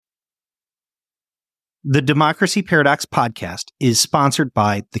The Democracy Paradox podcast is sponsored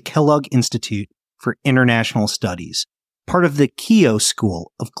by the Kellogg Institute for International Studies, part of the Keough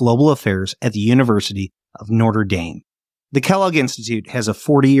School of Global Affairs at the University of Notre Dame. The Kellogg Institute has a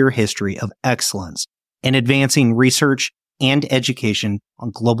 40-year history of excellence in advancing research and education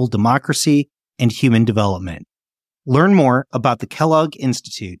on global democracy and human development. Learn more about the Kellogg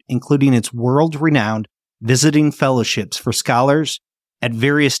Institute, including its world-renowned visiting fellowships for scholars at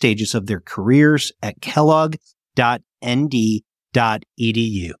various stages of their careers at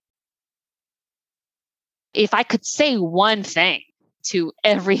kellogg.nd.edu. If I could say one thing to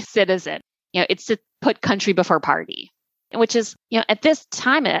every citizen, it's to put country before party, which is, at this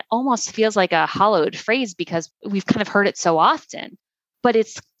time, it almost feels like a hollowed phrase because we've kind of heard it so often, but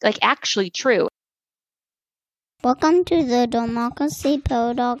it's like actually true. Welcome to the Democracy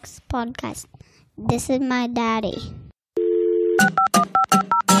Paradox podcast. This is my daddy.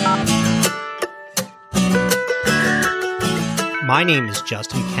 My name is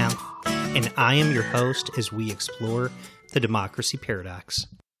Justin Kemp, and I am your host as we explore the Democracy Paradox.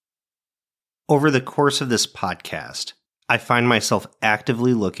 Over the course of this podcast, I find myself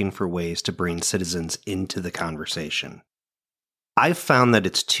actively looking for ways to bring citizens into the conversation. I've found that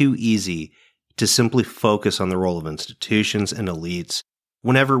it's too easy to simply focus on the role of institutions and elites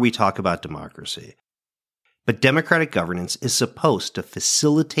whenever we talk about democracy. But democratic governance is supposed to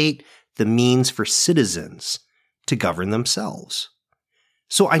facilitate the means for citizens to govern themselves.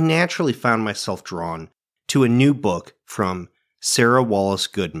 So I naturally found myself drawn to a new book from Sarah Wallace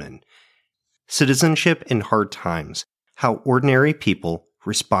Goodman, Citizenship in Hard Times: How Ordinary People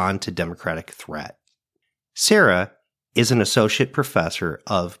Respond to Democratic Threat. Sarah is an associate professor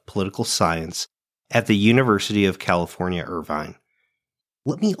of political science at the University of California, Irvine.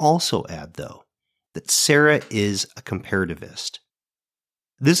 Let me also add, though, that Sarah is a comparativist.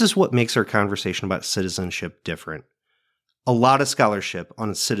 This is what makes our conversation about citizenship different. A lot of scholarship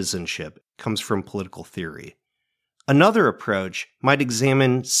on citizenship comes from political theory. Another approach might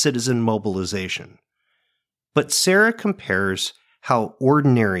examine citizen mobilization. But Sarah compares how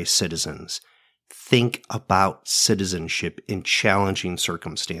ordinary citizens think about citizenship in challenging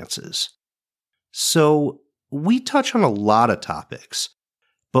circumstances. So we touch on a lot of topics,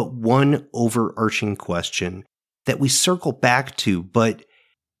 but one overarching question that we circle back to but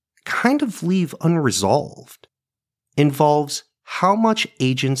kind of leave unresolved involves how much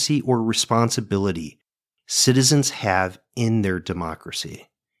agency or responsibility citizens have in their democracy.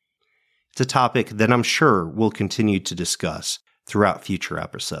 It's a topic that I'm sure we'll continue to discuss throughout future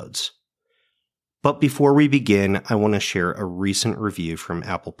episodes. But before we begin, I want to share a recent review from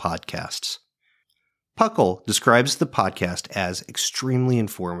Apple Podcasts. Puckle describes the podcast as extremely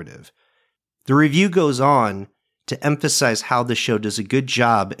informative. The review goes on to emphasize how the show does a good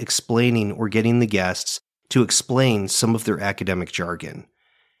job explaining or getting the guests to explain some of their academic jargon.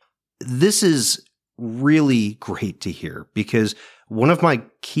 This is really great to hear because one of my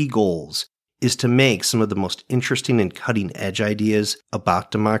key goals is to make some of the most interesting and cutting-edge ideas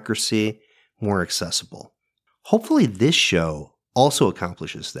about democracy more accessible. Hopefully this show also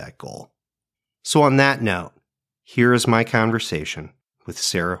accomplishes that goal. So on that note, here is my conversation with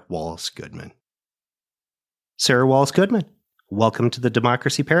Sarah Wallace Goodman. Sarah Wallace Goodman, welcome to the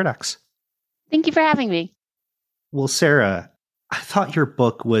Democracy Paradox. Thank you for having me. Well, Sarah, I thought your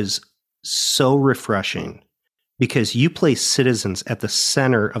book was so refreshing because you place citizens at the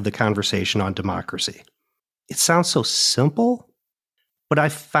center of the conversation on democracy. It sounds so simple, but I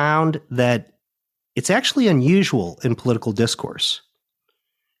found that it's actually unusual in political discourse.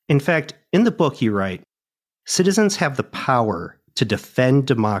 In fact, in the book you write, citizens have the power to defend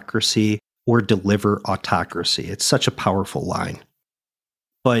democracy or deliver autocracy. It's such a powerful line.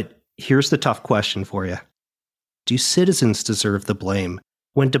 But here's the tough question for you. Do citizens deserve the blame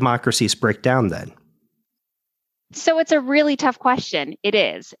when democracies break down then? So it's a really tough question. It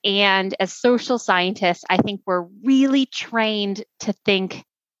is. And as social scientists, I think we're really trained to think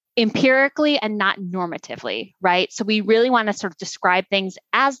empirically and not normatively, right? So we really want to sort of describe things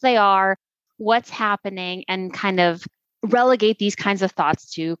as they are, what's happening, and kind of relegate these kinds of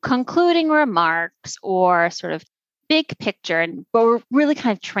thoughts to concluding remarks or sort of big picture. But we're really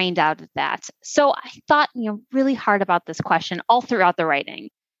kind of trained out of that. So I thought, really hard about this question all throughout the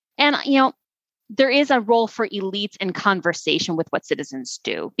writing. And, there is a role for elites in conversation with what citizens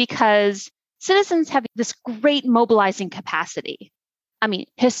do because citizens have this great mobilizing capacity. I mean,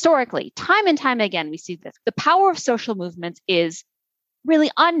 historically, time and time again, we see this. The power of social movements is really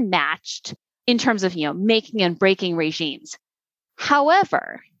unmatched in terms of, making and breaking regimes.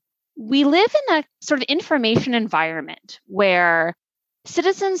 However, we live in a sort of information environment where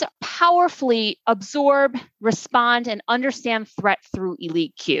citizens powerfully absorb, respond, and understand threat through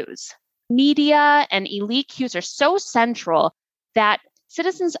elite cues. Media and elite cues are so central that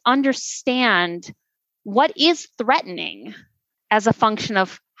citizens understand what is threatening as a function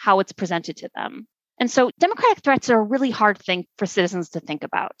of how it's presented to them. And so democratic threats are a really hard thing for citizens to think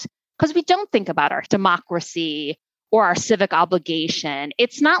about because we don't think about our democracy or our civic obligation.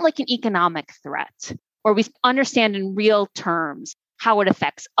 It's not like an economic threat where we understand in real terms how it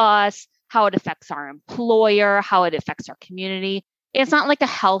affects us, how it affects our employer, how it affects our community. It's not like a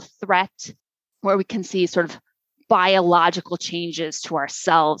health threat where we can see sort of biological changes to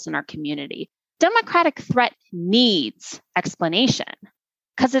ourselves and our community. Democratic threat needs explanation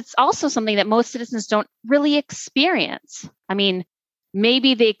because it's also something that most citizens don't really experience. I mean,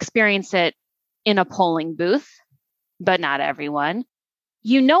 maybe they experience it in a polling booth, but not everyone.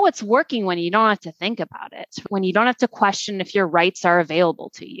 You know it's working when you don't have to think about it, when you don't have to question if your rights are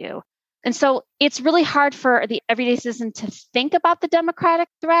available to you. And so it's really hard for the everyday citizen to think about the democratic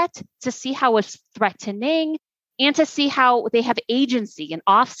threat, to see how it's threatening, and to see how they have agency in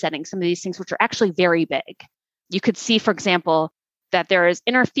offsetting some of these things, which are actually very big. You could see, for example, that there is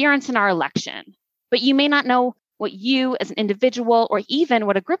interference in our election, but you may not know what you as an individual or even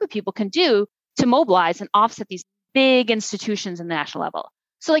what a group of people can do to mobilize and offset these big institutions in the national level.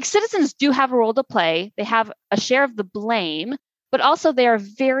 So like citizens do have a role to play. They have a share of the blame, but also they are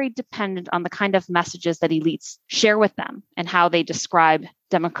very dependent on the kind of messages that elites share with them and how they describe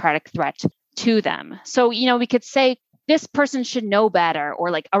democratic threat to them. So, we could say this person should know better,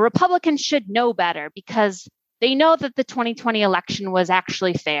 or like a Republican should know better because they know that the 2020 election was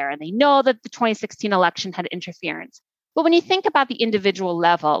actually fair and they know that the 2016 election had interference. But when you think about the individual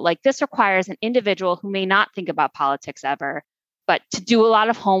level, like this requires an individual who may not think about politics ever, but to do a lot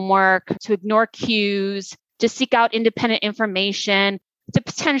of homework, to ignore cues, to seek out independent information, to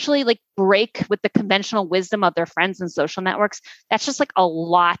potentially like break with the conventional wisdom of their friends and social networks. That's just like a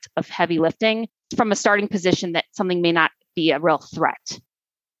lot of heavy lifting from a starting position that something may not be a real threat.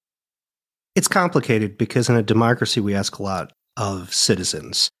 It's complicated because in a democracy, we ask a lot of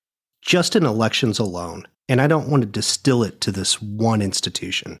citizens, just in elections alone. And I don't want to distill it to this one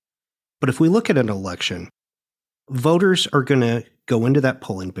institution. But if we look at an election, voters are going to go into that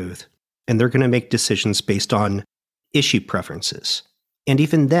polling booth and they're going to make decisions based on issue preferences. And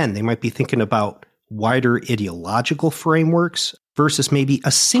even then, they might be thinking about wider ideological frameworks versus maybe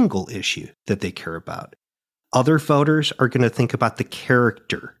a single issue that they care about. Other voters are going to think about the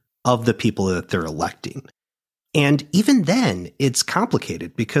character of the people that they're electing. And even then, it's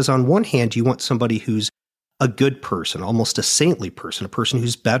complicated because on one hand, you want somebody who's a good person, almost a saintly person, a person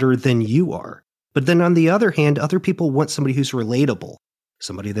who's better than you are. But then on the other hand, other people want somebody who's relatable,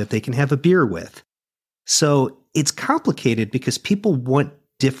 somebody that they can have a beer with. So it's complicated because people want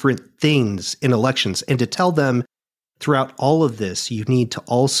different things in elections. And to tell them throughout all of this, you need to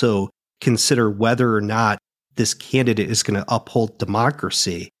also consider whether or not this candidate is going to uphold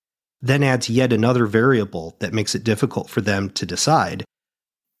democracy, then adds yet another variable that makes it difficult for them to decide.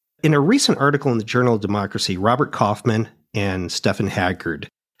 In a recent article in the Journal of Democracy, Robert Kaufman and Stephen Haggard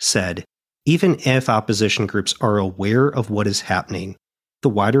said, even if opposition groups are aware of what is happening, the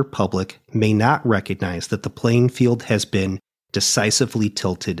wider public may not recognize that the playing field has been decisively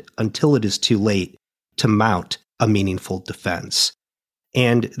tilted until it is too late to mount a meaningful defense.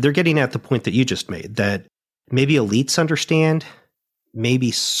 And they're getting at the point that you just made, that maybe elites understand, maybe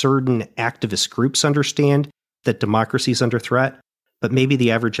certain activist groups understand that democracy is under threat, but maybe the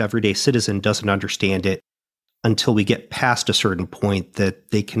average everyday citizen doesn't understand it until we get past a certain point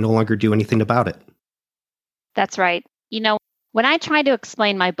that they can no longer do anything about it. That's right. When I try to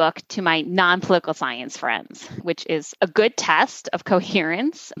explain my book to my non-political science friends, which is a good test of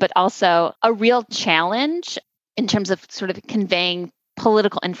coherence, but also a real challenge in terms of sort of conveying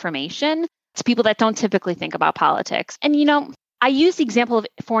political information to people that don't typically think about politics. And, I use the example of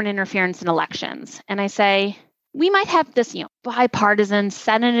foreign interference in elections, and I say, we might have this, bipartisan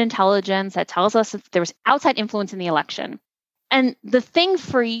Senate intelligence that tells us that there was outside influence in the election. And the thing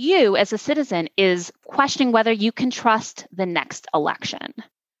for you as a citizen is questioning whether you can trust the next election,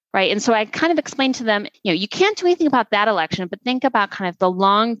 right? And so I kind of explained to them, you can't do anything about that election, but think about kind of the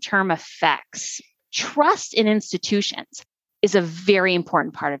long-term effects. Trust in institutions is a very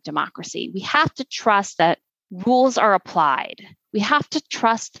important part of democracy. We have to trust that rules are applied. We have to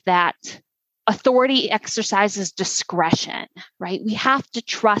trust that authority exercises discretion, right? We have to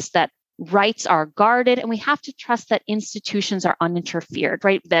trust that rights are guarded, and we have to trust that institutions are uninterfered,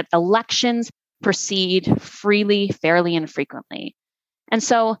 right? That elections proceed freely, fairly, and frequently. And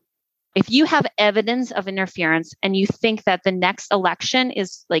so If you have evidence of interference and you think that the next election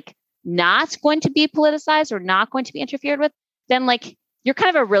is like not going to be politicized or not going to be interfered with, then like you're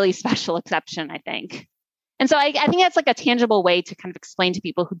kind of a really special exception, I think. And so I think that's like a tangible way to kind of explain to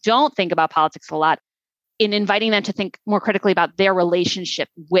people who don't think about politics a lot, in inviting them to think more critically about their relationship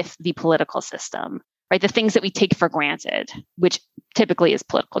with the political system, right? The things that we take for granted, which typically is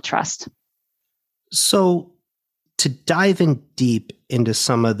political trust. So to dive in deep into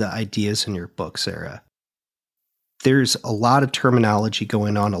some of the ideas in your book, Sarah, there's a lot of terminology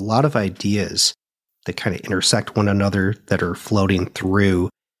going on, a lot of ideas that kind of intersect one another that are floating through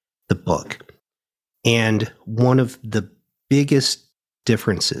the book. And one of the biggest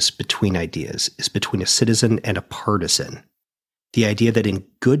differences between ideas is between a citizen and a partisan. The idea that in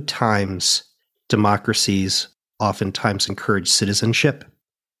good times, democracies oftentimes encourage citizenship,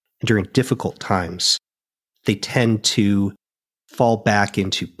 and during difficult times, they tend to fall back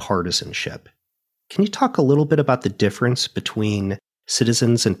into partisanship. Can you talk a little bit about the difference between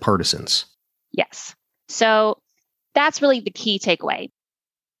citizens and partisans? Yes. So that's really the key takeaway.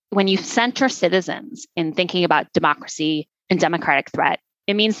 When you center citizens in thinking about democracy and democratic threat,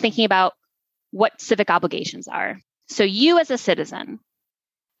 it means thinking about what civic obligations are. So you as a citizen,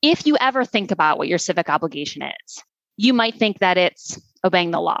 if you ever think about what your civic obligation is, you might think that it's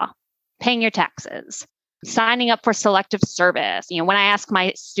obeying the law, paying your taxes, signing up for selective service. When I ask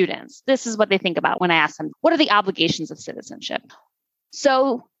my students, this is what they think about when I ask them, what are the obligations of citizenship?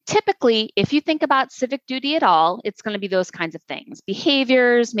 So typically, if you think about civic duty at all, it's going to be those kinds of things,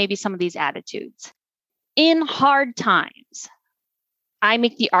 behaviors, maybe some of these attitudes. In hard times, I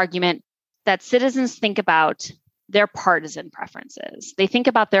make the argument that citizens think about their partisan preferences. They think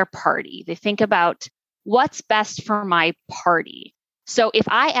about their party. They think about what's best for my party. So if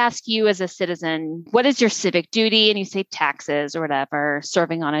I ask you as a citizen, what is your civic duty? And you say taxes or whatever,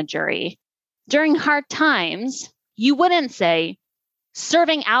 serving on a jury. During hard times, you wouldn't say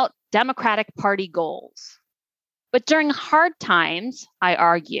serving out Democratic Party goals. But during hard times, I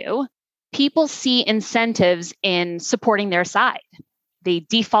argue, people see incentives in supporting their side. They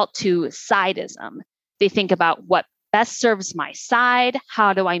default to sideism. They think about what best serves my side.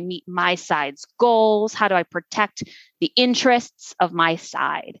 How do I meet my side's goals? How do I protect the interests of my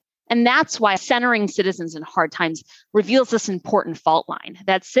side? And that's why centering citizens in hard times reveals this important fault line,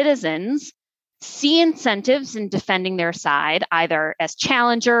 that citizens see incentives in defending their side, either as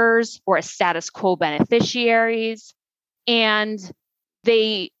challengers or as status quo beneficiaries. And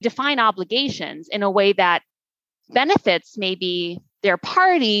they define obligations in a way that benefits maybe their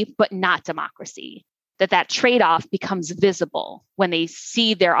party, but not democracy. That trade-off becomes visible when they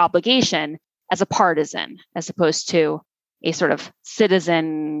see their obligation as a partisan, as opposed to a sort of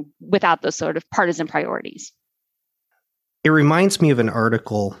citizen without those sort of partisan priorities. It reminds me of an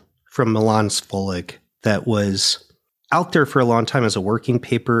article from Milan Svulik that was out there for a long time as a working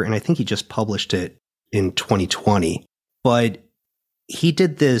paper, and I think he just published it in 2020. But he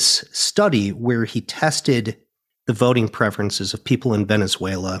did this study where he tested the voting preferences of people in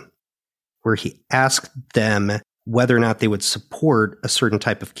Venezuela, where he asked them whether or not they would support a certain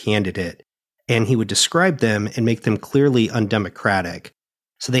type of candidate, and he would describe them and make them clearly undemocratic.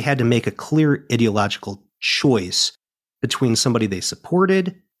 So they had to make a clear ideological choice between somebody they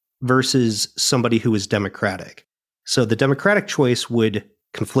supported versus somebody who was democratic. So the democratic choice would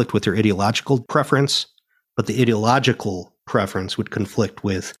conflict with their ideological preference, but the ideological preference would conflict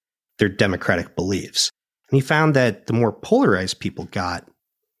with their democratic beliefs. And he found that the more polarized people got,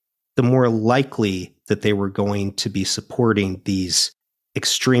 the more likely that they were going to be supporting these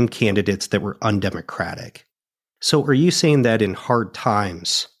extreme candidates that were undemocratic. So are you saying that in hard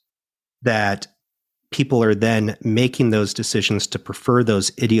times that people are then making those decisions to prefer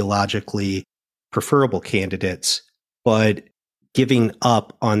those ideologically preferable candidates, but giving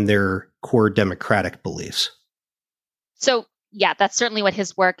up on their core democratic beliefs? So yeah, that's certainly what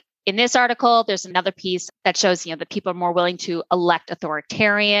his work. In this article, there's another piece that shows, that people are more willing to elect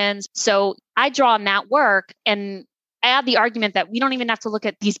authoritarians. So I draw on that work and I add the argument that we don't even have to look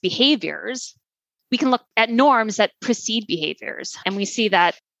at these behaviors. We can look at norms that precede behaviors. And we see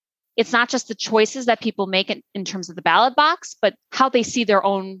that it's not just the choices that people make in terms of the ballot box, but how they see their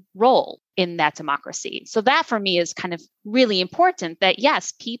own role in that democracy. So that for me is kind of really important, that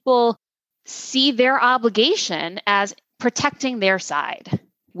yes, people see their obligation as protecting their side,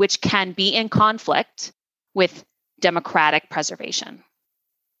 which can be in conflict with democratic preservation.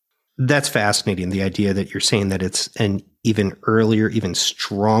 That's fascinating, the idea that you're saying that it's an even earlier, even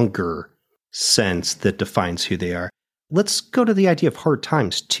stronger sense that defines who they are. Let's go to the idea of hard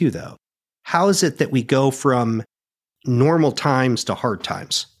times too, though. How is it that we go from normal times to hard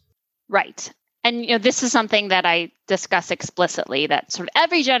times? Right. And this is something that I discuss explicitly, that sort of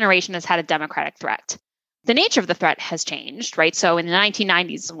every generation has had a democratic threat. The nature of the threat has changed, right? So in the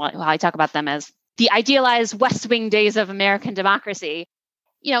 1990s, while I talk about them as the idealized West Wing days of American democracy,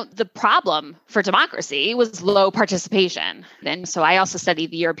 the problem for democracy was low participation. And so I also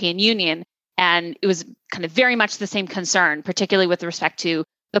studied the European Union, and it was kind of very much the same concern, particularly with respect to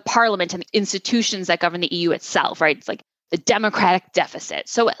the parliament and the institutions that govern the EU itself, right? It's like the democratic deficit.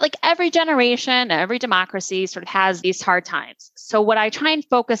 So like every generation, every democracy sort of has these hard times. So what I try and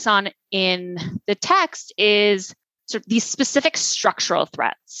focus on in the text is sort of these specific structural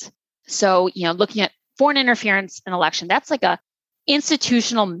threats. So, looking at foreign interference in election, that's like a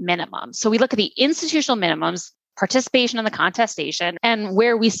institutional minimum. So we look at the institutional minimums, participation in the contestation, and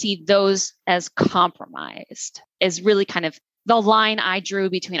where we see those as compromised is really kind of the line I drew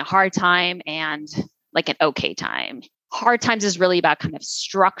between a hard time and like an okay time. Hard times is really about kind of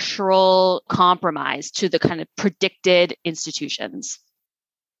structural compromise to the kind of predicted institutions.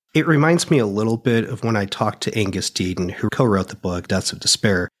 It reminds me a little bit of when I talked to Angus Deaton, who co-wrote the book, Deaths of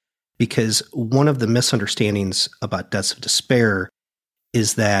Despair, because one of the misunderstandings about Deaths of Despair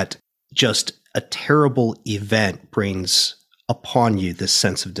is that just a terrible event brings upon you this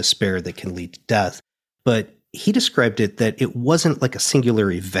sense of despair that can lead to death. But he described it that it wasn't like a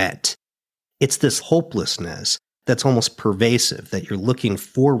singular event. It's this hopelessness that's almost pervasive, that you're looking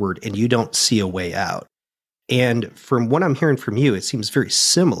forward and you don't see a way out. And from what I'm hearing from you, it seems very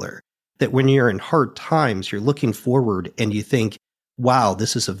similar, that when you're in hard times, you're looking forward and you think, wow,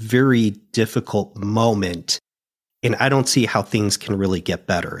 this is a very difficult moment, and I don't see how things can really get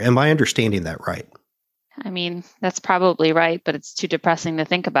better. Am I understanding that right? I mean, that's probably right, but it's too depressing to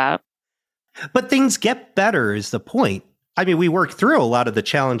think about. But things get better is the point. I mean, we work through a lot of the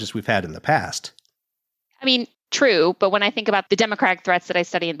challenges we've had in the past. I mean, true, but when I think about the democratic threats that I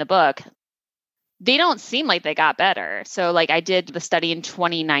study in the book, they don't seem like they got better. So like I did the study in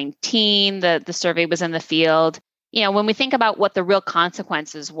 2019, the survey was in the field. When we think about what the real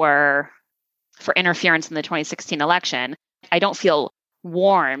consequences were for interference in the 2016 election, I don't feel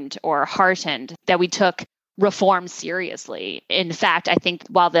warmed or heartened that we took reform seriously. In fact, I think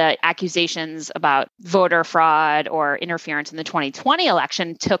while the accusations about voter fraud or interference in the 2020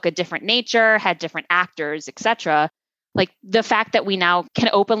 election took a different nature, had different actors, etc., like the fact that we now can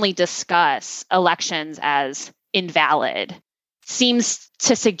openly discuss elections as invalid seems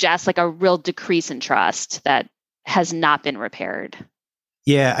to suggest like a real decrease in trust that has not been repaired.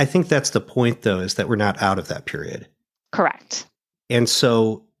 Yeah, I think that's the point, though, is that we're not out of that period. Correct. And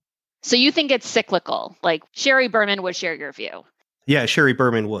so you think it's cyclical, like Sherry Berman would share your view. Yeah, Sherry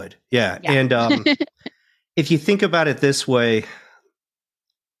Berman would. Yeah. And if you think about it this way,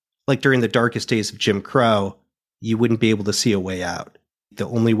 like during the darkest days of Jim Crow, you wouldn't be able to see a way out. The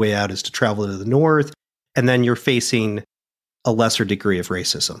only way out is to travel to the north, and then you're facing a lesser degree of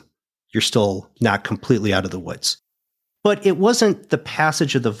racism. You're still not completely out of the woods. But it wasn't the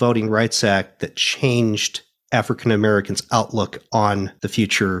passage of the Voting Rights Act that changed African Americans' outlook on the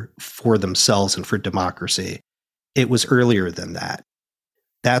future for themselves and for democracy. It was earlier than that.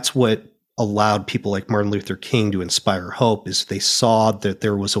 That's what allowed people like Martin Luther King to inspire hope, is they saw that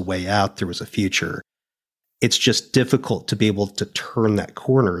there was a way out, there was a future. It's just difficult to be able to turn that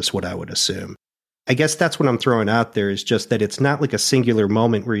corner, is what I would assume. I guess that's what I'm throwing out there, is just that it's not like a singular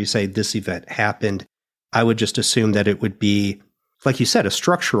moment where you say this event happened. I would just assume that it would be, like you said, a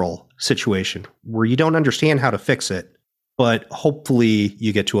structural situation where you don't understand how to fix it, but hopefully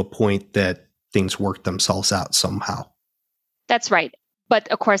you get to a point that things work themselves out somehow. That's right. But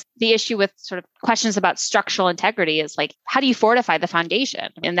of course, the issue with sort of questions about structural integrity is like, how do you fortify the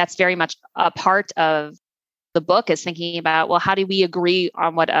foundation? And that's very much a part of the book, is thinking about, well, how do we agree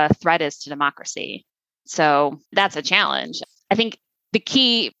on what a threat is to democracy? So that's a challenge. I think the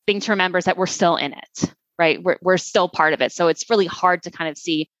key thing to remember is that we're still in it, right? We're still part of it. So it's really hard to kind of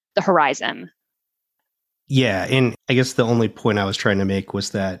see the horizon. Yeah. And I guess the only point I was trying to make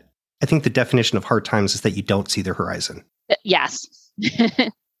was that I think the definition of hard times is that you don't see the horizon. Yes.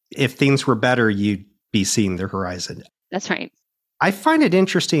 If things were better, you'd be seeing the horizon. That's right. I find it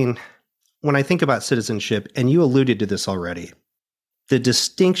interesting when I think about citizenship, and you alluded to this already, the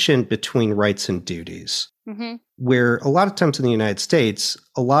distinction between rights and duties, where a lot of times in the United States,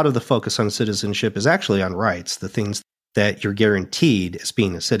 a lot of the focus on citizenship is actually on rights, the things that you're guaranteed as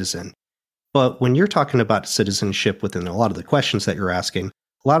being a citizen. But when you're talking about citizenship within a lot of the questions that you're asking,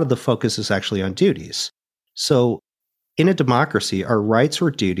 a lot of the focus is actually on duties. So in a democracy, are rights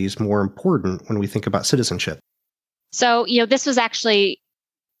or duties more important when we think about citizenship? So, this was actually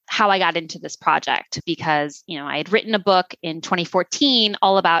how I got into this project because, I had written a book in 2014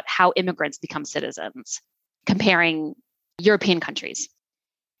 all about how immigrants become citizens, comparing European countries.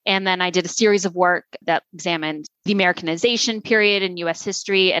 And then I did a series of work that examined the Americanization period in US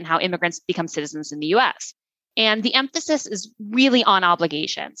history and how immigrants become citizens in the US. And the emphasis is really on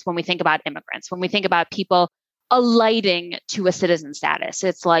obligations when we think about immigrants, when we think about people alighting to a citizen status.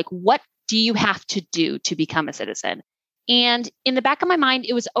 It's like, what do you have to do to become a citizen? And in the back of my mind,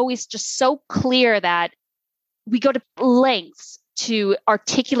 it was always just so clear that we go to lengths to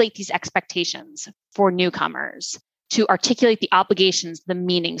articulate these expectations for newcomers, to articulate the obligations, the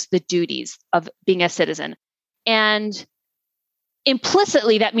meanings, the duties of being a citizen. And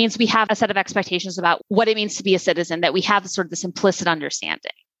implicitly, that means we have a set of expectations about what it means to be a citizen, that we have sort of this implicit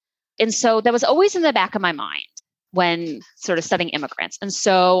understanding. And so that was always in the back of my mind when sort of studying immigrants. And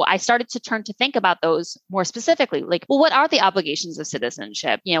so I started to turn to think about those more specifically, like, well, what are the obligations of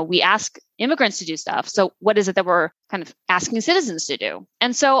citizenship? We ask immigrants to do stuff. So what is it that we're kind of asking citizens to do?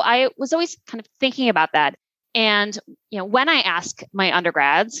 And so I was always kind of thinking about that. And, when I ask my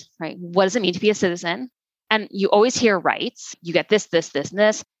undergrads, right, what does it mean to be a citizen? And you always hear rights. You get this, this, this, and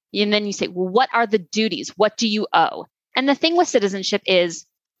this. And then you say, well, what are the duties? What do you owe? And the thing with citizenship is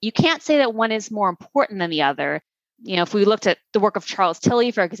you can't say that one is more important than the other. If we looked at the work of Charles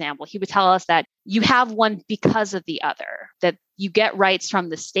Tilly, for example, he would tell us that you have one because of the other, that you get rights from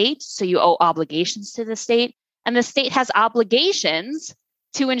the state, so you owe obligations to the state, and the state has obligations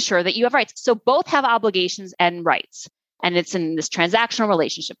to ensure that you have rights. So both have obligations and rights, and it's in this transactional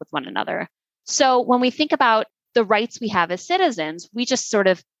relationship with one another. So when we think about the rights we have as citizens, we just sort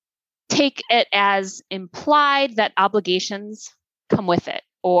of take it as implied that obligations come with it,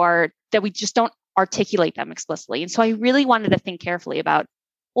 or that we just don't articulate them explicitly. And so I really wanted to think carefully about,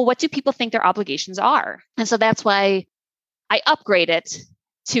 well, what do people think their obligations are? And so that's why I upgrade it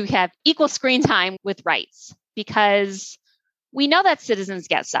to have equal screen time with rights, because we know that citizens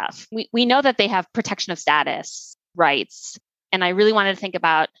get stuff. We know that they have protection of status rights. And I really wanted to think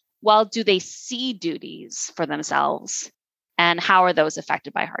about, well, do they see duties for themselves? And how are those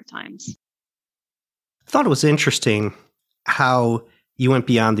affected by hard times? I thought it was interesting how you went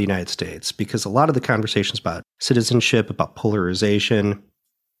beyond the United States, because a lot of the conversations about citizenship, about polarization,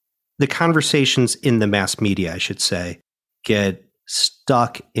 the conversations in the mass media, I should say, get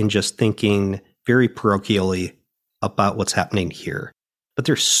stuck in just thinking very parochially about what's happening here. But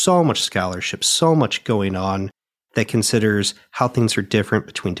there's so much scholarship, so much going on that considers how things are different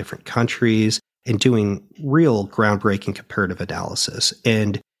between different countries and doing real groundbreaking comparative analysis.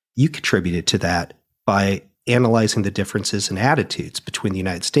 And you contributed to that by analyzing the differences in attitudes between the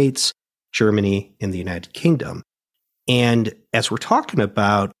United States, Germany, and the United Kingdom. And as we're talking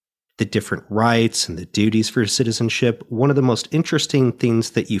about the different rights and the duties for citizenship, one of the most interesting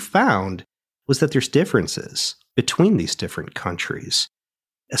things that you found was that there's differences between these different countries,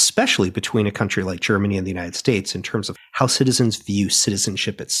 especially between a country like Germany and the United States in terms of how citizens view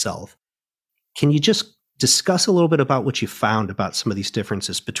citizenship itself. Can you just discuss a little bit about what you found about some of these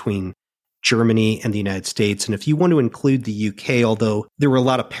differences between Germany and the United States? And if you want to include the UK, although there were a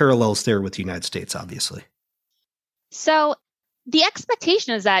lot of parallels there with the United States, obviously. So the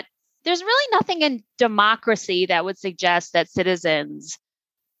expectation is that there's really nothing in democracy that would suggest that citizens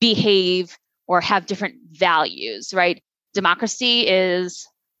behave or have different values, right? Democracy is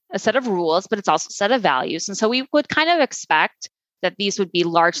a set of rules, but it's also a set of values. And so we would kind of expect that these would be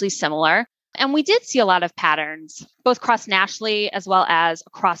largely similar. And we did see a lot of patterns, both cross-nationally as well as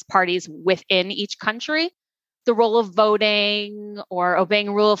across parties within each country. The role of voting or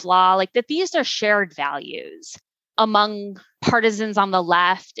obeying rule of law, like that these are shared values among partisans on the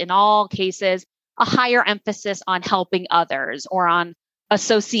left in all cases, a higher emphasis on helping others or on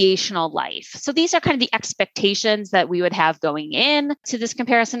associational life. So these are kind of the expectations that we would have going in to this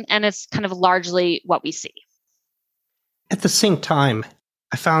comparison, and it's kind of largely what we see. At the same time,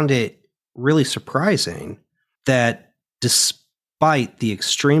 I found it really surprising that despite the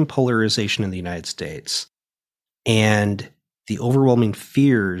extreme polarization in the United States and the overwhelming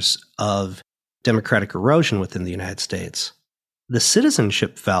fears of democratic erosion within the United States, the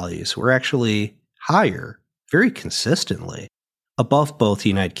citizenship values were actually higher, very consistently, above both the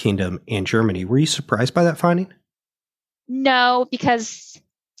United Kingdom and Germany. Were you surprised by that finding? No, because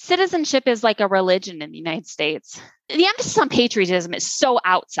citizenship is like a religion in the United States. The emphasis on patriotism is so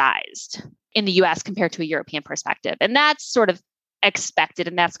outsized in the US compared to a European perspective. And that's sort of expected.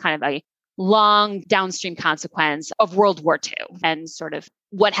 And that's kind of a long downstream consequence of World War II and sort of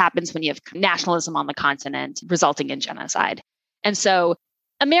what happens when you have nationalism on the continent resulting in genocide. And so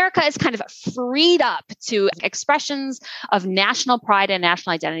America is kind of freed up to expressions of national pride and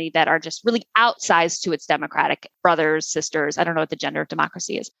national identity that are just really outsized to its democratic brothers, sisters. I don't know what the gender of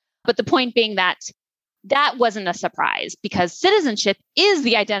democracy is. But the point being that that wasn't a surprise because citizenship is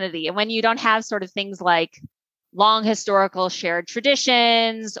the identity. And when you don't have sort of things like long historical shared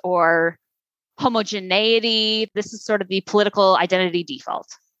traditions or homogeneity, this is sort of the political identity default.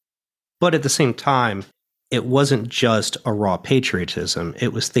 But at the same time, it wasn't just a raw patriotism.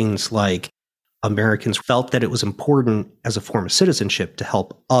 It was things like Americans felt that it was important as a form of citizenship to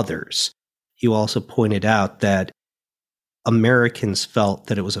help others. You also pointed out that Americans felt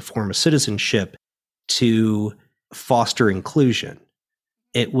that it was a form of citizenship to foster inclusion.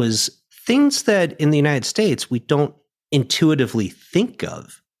 It was things that in the United States we don't intuitively think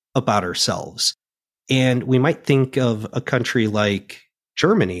of about ourselves. And we might think of a country like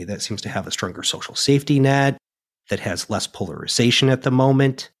Germany that seems to have a stronger social safety net, that has less polarization at the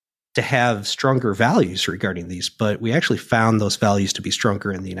moment, to have stronger values regarding these. But we actually found those values to be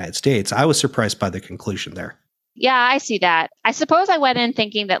stronger in the United States. I was surprised by the conclusion there. Yeah, I see that. I suppose I went in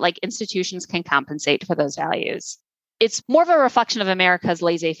thinking that like institutions can compensate for those values. It's more of a reflection of America's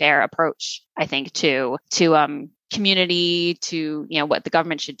laissez-faire approach, I think, to community, to what the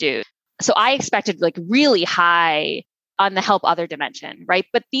government should do. So I expected like really high on the help other dimension, right?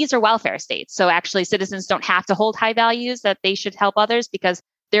 But these are welfare states. So actually citizens don't have to hold high values that they should help others because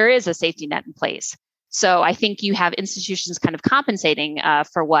there is a safety net in place. So I think you have institutions kind of compensating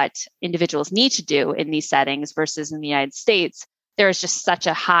for what individuals need to do in these settings versus in the United States. There is just such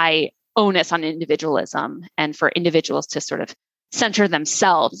a high onus on individualism and for individuals to sort of center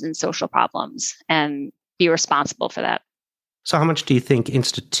themselves in social problems and be responsible for that. So how much do you think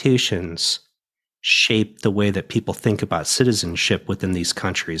institutions shape the way that people think about citizenship within these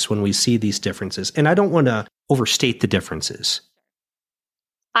countries when we see these differences? And I don't want to overstate the differences.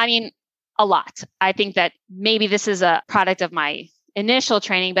 I mean, a lot. I think that maybe this is a product of my initial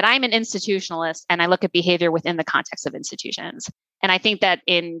training, but I'm an institutionalist and I look at behavior within the context of institutions. And I think that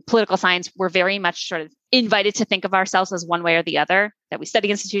in political science, we're very much sort of invited to think of ourselves as one way or the other, that we study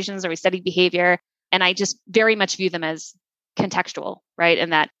institutions or we study behavior. And I just very much view them as contextual, right?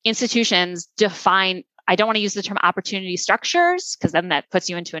 And that institutions define, I don't want to use the term opportunity structures because then that puts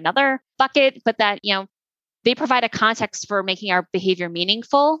you into another bucket, but that, they provide a context for making our behavior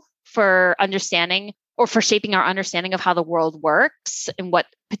meaningful, for understanding or for shaping our understanding of how the world works and what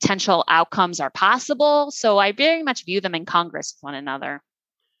potential outcomes are possible. So I very much view them in Congress with one another.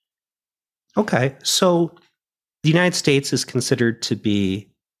 Okay. So the United States is considered to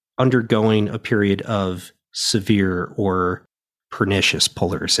be undergoing a period of severe or pernicious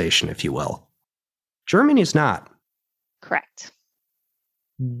polarization, if you will. Germany is not. Correct.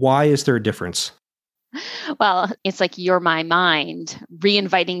 Why is there a difference? Well, it's like you're my mind,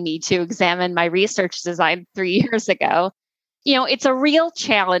 re-inviting me to examine my research design 3 years ago. It's a real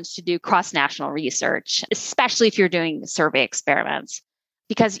challenge to do cross-national research, especially if you're doing survey experiments,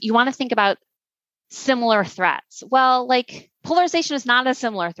 because you want to think about similar threats. Well, like polarization is not a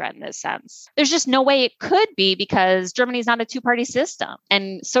similar threat in this sense. There's just no way it could be because Germany is not a two-party system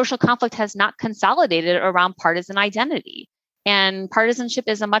and social conflict has not consolidated around partisan identity. And partisanship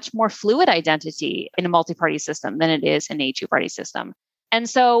is a much more fluid identity in a multi-party system than it is in a two-party system. And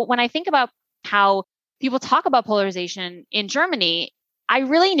so when I think about how people talk about polarization in Germany, I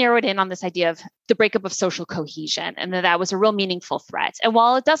really narrowed in on this idea of the breakup of social cohesion and that was a real meaningful threat. And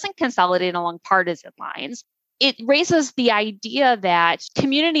while it doesn't consolidate along partisan lines, it raises the idea that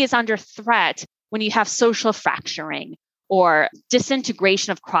community is under threat when you have social fracturing or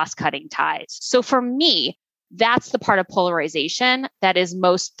disintegration of cross-cutting ties. So for me, that's the part of polarization that is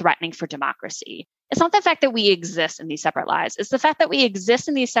most threatening for democracy. It's not the fact that we exist in these separate lives. It's the fact that we exist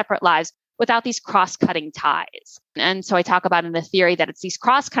in these separate lives without these cross-cutting ties. And so I talk about in the theory that it's these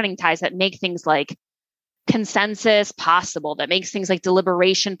cross-cutting ties that make things like consensus possible, that makes things like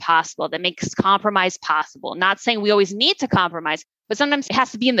deliberation possible, that makes compromise possible. Not saying we always need to compromise, but sometimes it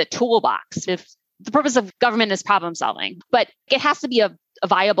has to be in the toolbox. If the purpose of government is problem solving, but it has to be a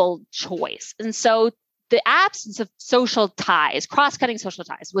viable choice. And so the absence of social ties, cross-cutting social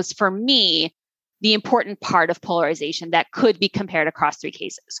ties, was for me the important part of polarization that could be compared across three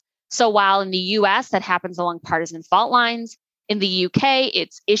cases. So while in the US, that happens along partisan fault lines, in the UK,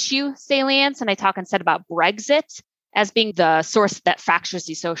 it's issue salience. And I talk instead about Brexit as being the source that fractures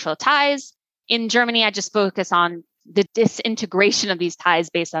these social ties. In Germany, I just focus on the disintegration of these ties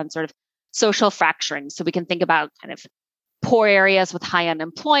based on sort of social fracturing. So we can think about kind of poor areas with high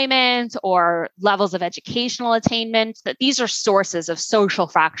unemployment or levels of educational attainment, that these are sources of social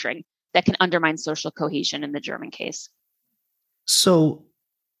fracturing that can undermine social cohesion in the German case. So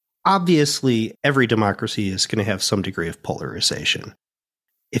Obviously, every democracy is going to have some degree of polarization.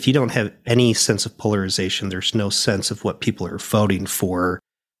 If you don't have any sense of polarization, there's no sense of what people are voting for.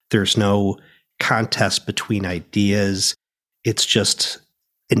 There's no contest between ideas. It's just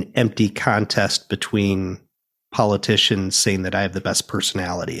an empty contest between politicians saying that I have the best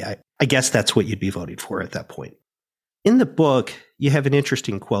personality. I guess that's what you'd be voting for at that point. In the book, you have an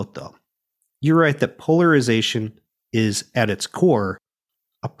interesting quote, though. You write that polarization is, at its core,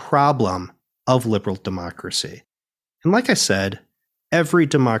 a problem of liberal democracy. And like I said, every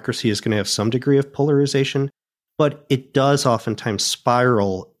democracy is going to have some degree of polarization, but it does oftentimes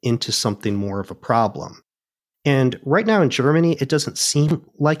spiral into something more of a problem. And right now in Germany, it doesn't seem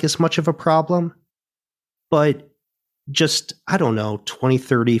like as much of a problem, but just, 20,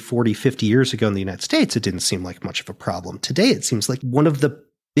 30, 40, 50 years ago in the United States, it didn't seem like much of a problem. Today, it seems like one of the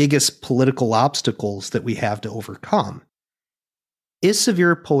biggest political obstacles that we have to overcome. Is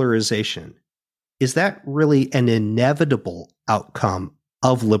severe polarization, is that really an inevitable outcome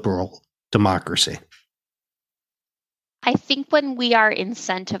of liberal democracy? I think when we are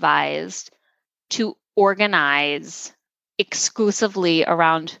incentivized to organize exclusively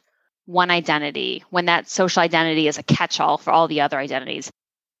around one identity, when that social identity is a catch-all for all the other identities,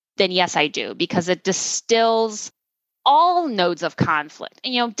 then yes, I do, because it distills all nodes of conflict.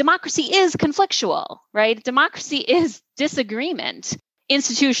 And, democracy is conflictual, right? Democracy is disagreement,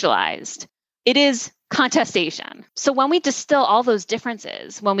 institutionalized. It is contestation. So when we distill all those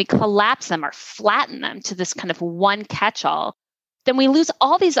differences, when we collapse them or flatten them to this kind of one catch-all, then we lose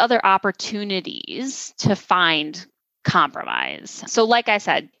all these other opportunities to find compromise. So like I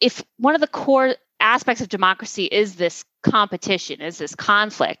said, if one of the core aspects of democracy is this competition, is this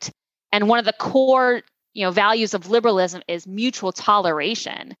conflict, and one of the core values of liberalism is mutual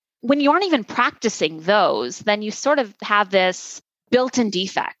toleration, when you aren't even practicing those, then you sort of have this built-in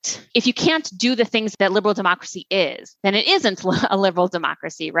defect. If you can't do the things that liberal democracy is, then it isn't a liberal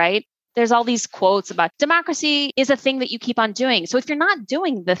democracy, right? There's all these quotes about democracy is a thing that you keep on doing. So if you're not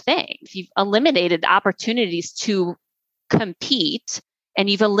doing the thing, if you've eliminated opportunities to compete and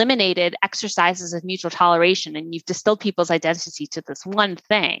you've eliminated exercises of mutual toleration and you've distilled people's identity to this one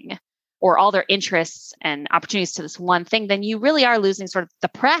thing, or all their interests and opportunities to this one thing, then you really are losing sort of the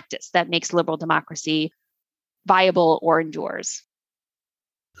practice that makes liberal democracy viable or endures.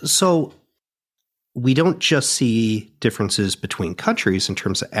 So we don't just see differences between countries in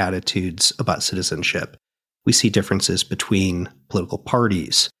terms of attitudes about citizenship. We see differences between political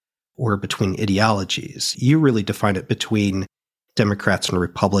parties or between ideologies. You really define it between Democrats and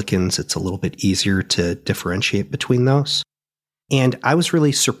Republicans. It's a little bit easier to differentiate between those. And I was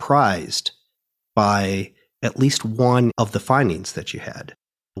really surprised by at least one of the findings that you had.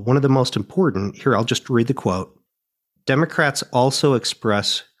 One of the most important, here I'll just read the quote. Democrats also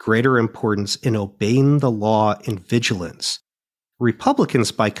express greater importance in obeying the law and vigilance.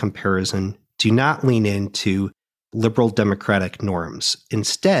 Republicans, by comparison, do not lean into liberal democratic norms.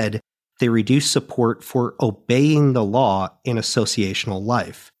 Instead, they reduce support for obeying the law in associational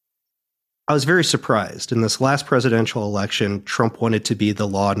life. I was very surprised. In this last presidential election, Trump wanted to be the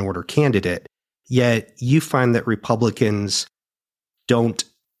law and order candidate, yet you find that Republicans don't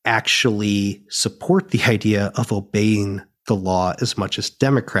actually support the idea of obeying the law as much as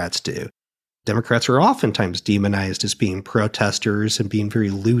Democrats do. Democrats are oftentimes demonized as being protesters and being very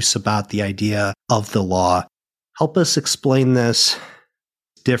loose about the idea of the law. Help us explain this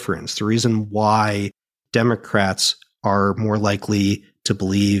difference, the reason why Democrats are more likely to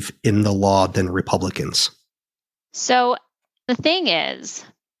believe in the law than Republicans. So the thing is,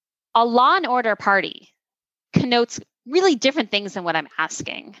 a law and order party connotes really different things than what I'm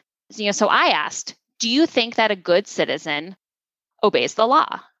asking. So I asked, do you think that a good citizen obeys the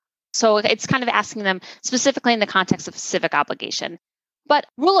law? So it's kind of asking them specifically in the context of civic obligation. But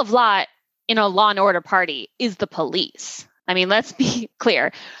rule of law in a law and order party is the police. I mean, let's be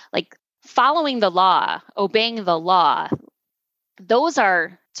clear, like following the law, obeying the law, those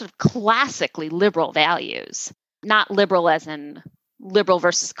are sort of classically liberal values, not liberal as in liberal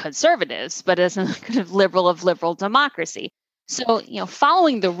versus conservatives, but as a kind of liberal democracy. So,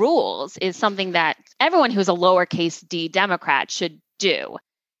 following the rules is something that everyone who's a lowercase d Democrat should do.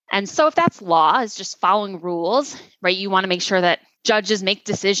 And so if that's law, is just following rules, right? You want to make sure that judges make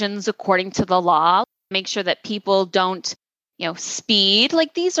decisions according to the law, make sure that people don't, speed.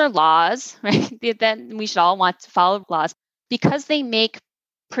 Like these are laws, right? Then we should all want to follow laws because they make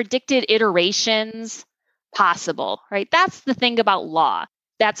predicted iterations possible, right? That's the thing about law.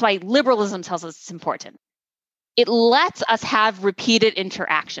 That's why liberalism tells us it's important. It lets us have repeated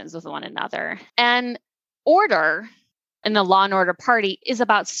interactions with one another. And order in the Law and Order Party is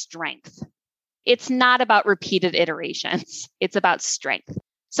about strength. It's not about repeated iterations. It's about strength.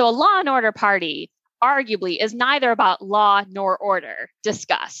 So a Law and Order Party arguably is neither about law nor order.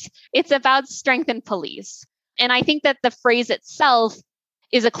 Discuss. It's about strength in police. And I think that the phrase itself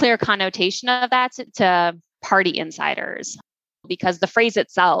is a clear connotation of that to party insiders, because the phrase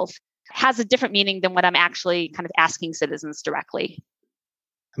itself has a different meaning than what I'm actually kind of asking citizens directly.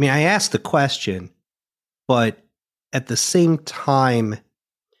 I mean, I asked the question, but at the same time,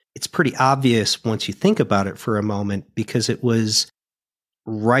 it's pretty obvious once you think about it for a moment, because it was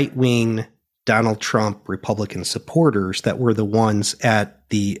right-wing Donald Trump Republican supporters that were the ones at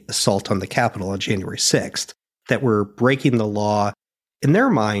the assault on the Capitol on January 6th that were breaking the law, in their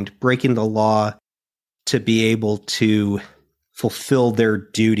mind, breaking the law to be able to fulfill their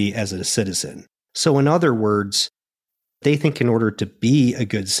duty as a citizen. So in other words, they think in order to be a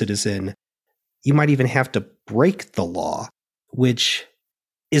good citizen, you might even have to break the law, which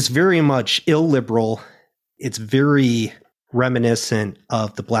is very much illiberal. It's very reminiscent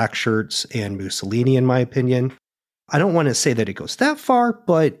of the black shirts and Mussolini, in my opinion. I don't want to say that it goes that far,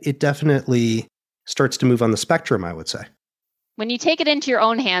 but it definitely starts to move on the spectrum, I would say. When you take it into your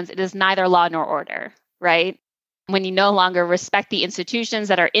own hands, it is neither law nor order, right? When you no longer respect the institutions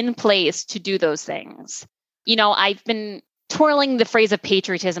that are in place to do those things. You know, I've been twirling the phrase of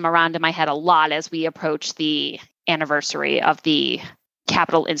patriotism around in my head a lot as we approach the anniversary of the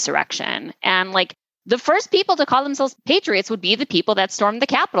Capitol insurrection. And like, the first people to call themselves patriots would be the people that stormed the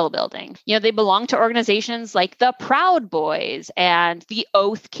Capitol building. You know, they belong to organizations like the Proud Boys and the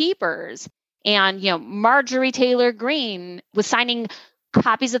Oath Keepers. And, you know, Marjorie Taylor Greene was signing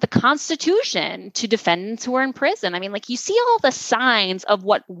copies of the Constitution to defendants who were in prison. I mean, like, you see all the signs of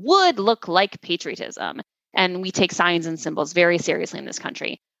what would look like patriotism. And we take signs and symbols very seriously in this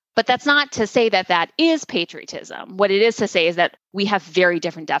country. But that's not to say that that is patriotism. What it is to say is that we have very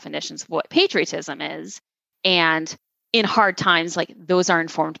different definitions of what patriotism is. And in hard times, like, those are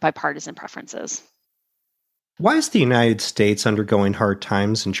informed by partisan preferences. Why is the United States undergoing hard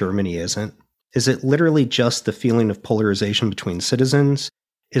times and Germany isn't? Is it literally just the feeling of polarization between citizens?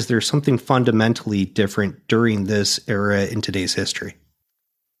 Is there something fundamentally different during this era in today's history?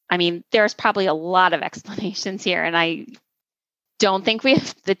 I mean, there's probably a lot of explanations here, and I don't think we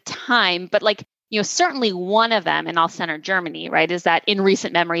have the time, but like, you know, certainly one of them, and I'll center Germany, right, is that in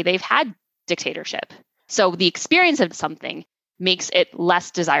recent memory, they've had dictatorship. So the experience of something makes it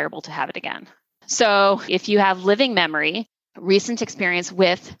less desirable to have it again. So if you have living memory, recent experience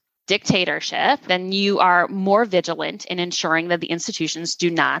with dictatorship, then you are more vigilant in ensuring that the institutions do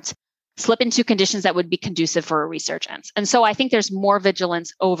not slip into conditions that would be conducive for a resurgence. And so I think there's more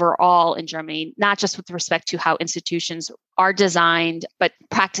vigilance overall in Germany, not just with respect to how institutions are designed, but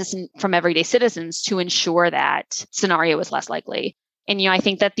practice from everyday citizens to ensure that scenario is less likely. And, you know, I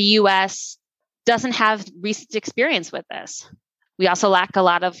think that the US doesn't have recent experience with this. We also lack a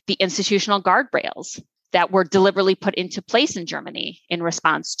lot of the institutional guardrails that were deliberately put into place in Germany in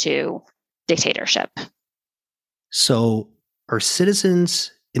response to dictatorship. So are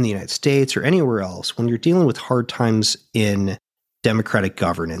citizens in the United States or anywhere else, when you're dealing with hard times in democratic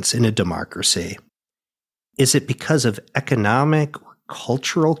governance, in a democracy, is it because of economic or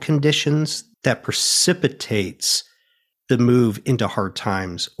cultural conditions that precipitates the move into hard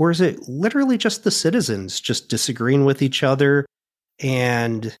times? Or is it literally just the citizens just disagreeing with each other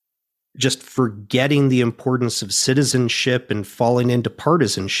and just forgetting the importance of citizenship and falling into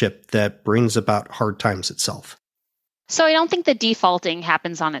partisanship that brings about hard times itself? So I don't think the defaulting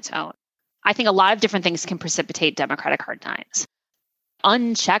happens on its own. I think a lot of different things can precipitate democratic hard times.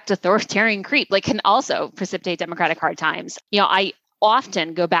 Unchecked authoritarian creep can also precipitate democratic hard times. You know, I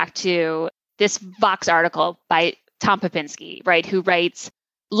often go back to this Vox article by Tom Popinski, right, who writes,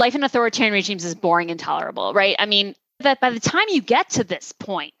 life in authoritarian regimes is boring and intolerable, right? I mean, that by the time you get to this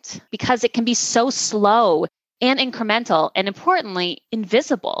point, because it can be so slow and incremental, and importantly,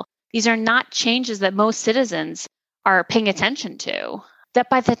 invisible, these are not changes that most citizens are paying attention to, that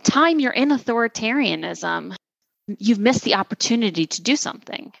by the time you're in authoritarianism, you've missed the opportunity to do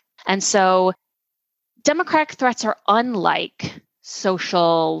something. And so democratic threats are unlike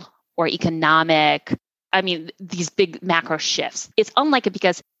social or economic, these big macro shifts. It's unlike it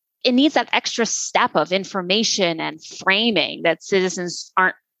because it needs that extra step of information and framing that citizens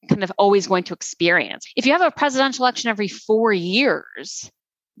aren't kind of always going to experience. If you have a presidential election every 4 years,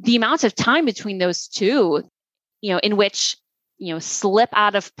 the amount of time between those two, in which, slip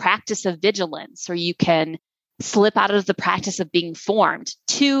out of practice of vigilance, or you can slip out of the practice of being formed,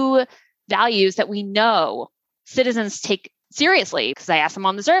 two values that we know citizens take seriously because I asked them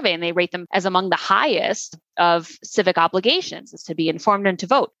on the survey and they rate them as among the highest of civic obligations is to be informed and to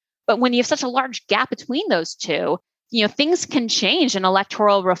vote. But when you have such a large gap between those two, things can change in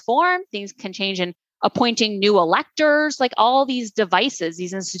electoral reform, things can change in appointing new electors, like all these devices,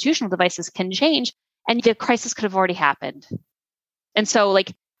 these institutional devices can change, and the crisis could have already happened. And so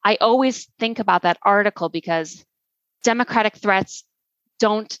I always think about that article because democratic threats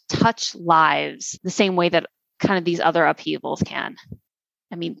don't touch lives the same way that kind of these other upheavals can.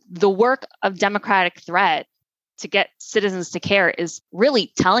 I mean, the work of democratic threat to get citizens to care is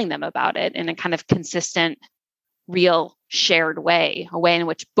really telling them about it in a kind of consistent, real, shared way, a way in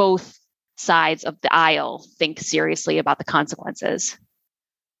which both sides of the aisle think seriously about the consequences.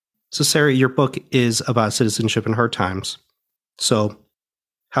 So, Sarah, your book is about citizenship in hard times. So,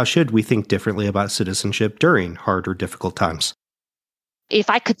 how should we think differently about citizenship during hard or difficult times? If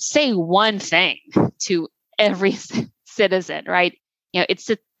I could say one thing to every citizen, right, it's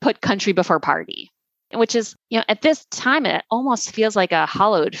to put country before party, which is, at this time, it almost feels like a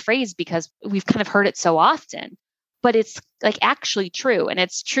hollowed phrase because we've kind of heard it so often, but it's actually true. And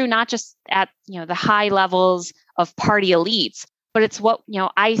it's true not just at, the high levels of party elites, but it's what,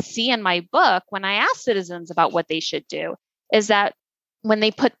 I see in my book when I ask citizens about what they should do is that when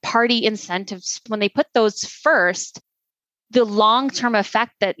they put party incentives, when they put those first, the long-term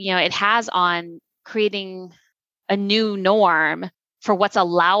effect that, it has on creating a new norm for what's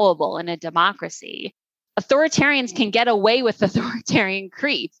allowable in a democracy. Authoritarians can get away with authoritarian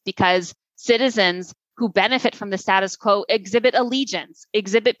creep because citizens who benefit from the status quo exhibit allegiance,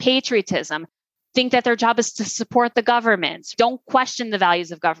 exhibit patriotism, think that their job is to support the government, don't question the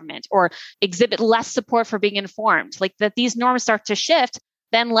values of government, or exhibit less support for being informed. That these norms start to shift,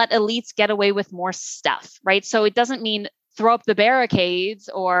 then let elites get away with more stuff, right? So it doesn't mean throw up the barricades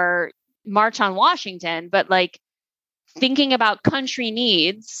or march on Washington, but thinking about country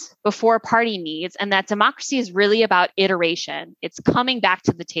needs before party needs, and that democracy is really about iteration. It's coming back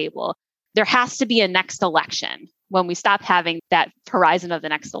to the table. There has to be a next election. When we stop having that horizon of the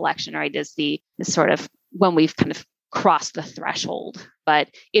next election, right, is sort of when we've kind of crossed the threshold. But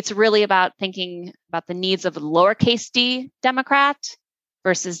it's really about thinking about the needs of the lowercase d Democrat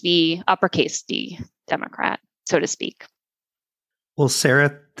versus the uppercase d Democrat, so to speak. Well,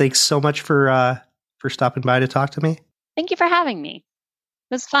 Sarah, thanks so much for stopping by to talk to me. Thank you for having me.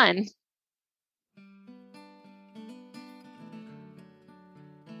 It was fun.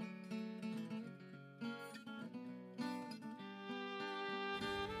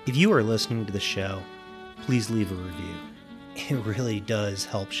 If you are listening to the show, please leave a review. It really does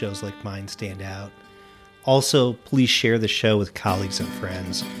help shows like mine stand out. Also, please share the show with colleagues and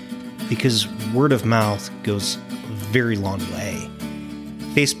friends because word of mouth goes a very long way.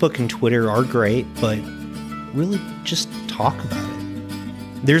 Facebook and Twitter are great, but really just talk about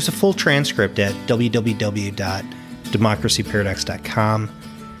it. There's a full transcript at www.democracyparadox.com.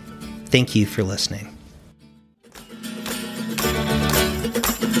 Thank you for listening.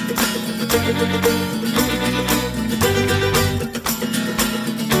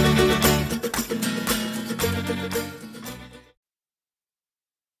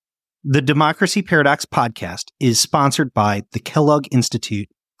 The Democracy Paradox podcast is sponsored by the Kellogg Institute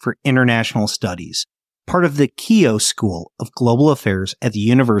for International Studies, part of the Keough School of Global Affairs at the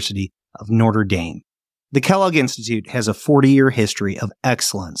University of Notre Dame. The Kellogg Institute has a 40-year history of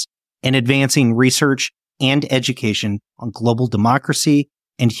excellence in advancing research and education on global democracy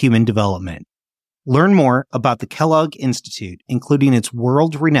and human development. Learn more about the Kellogg Institute, including its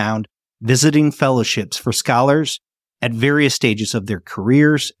world-renowned visiting fellowships for scholars at various stages of their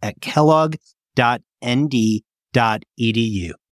careers at kellogg.nd.edu.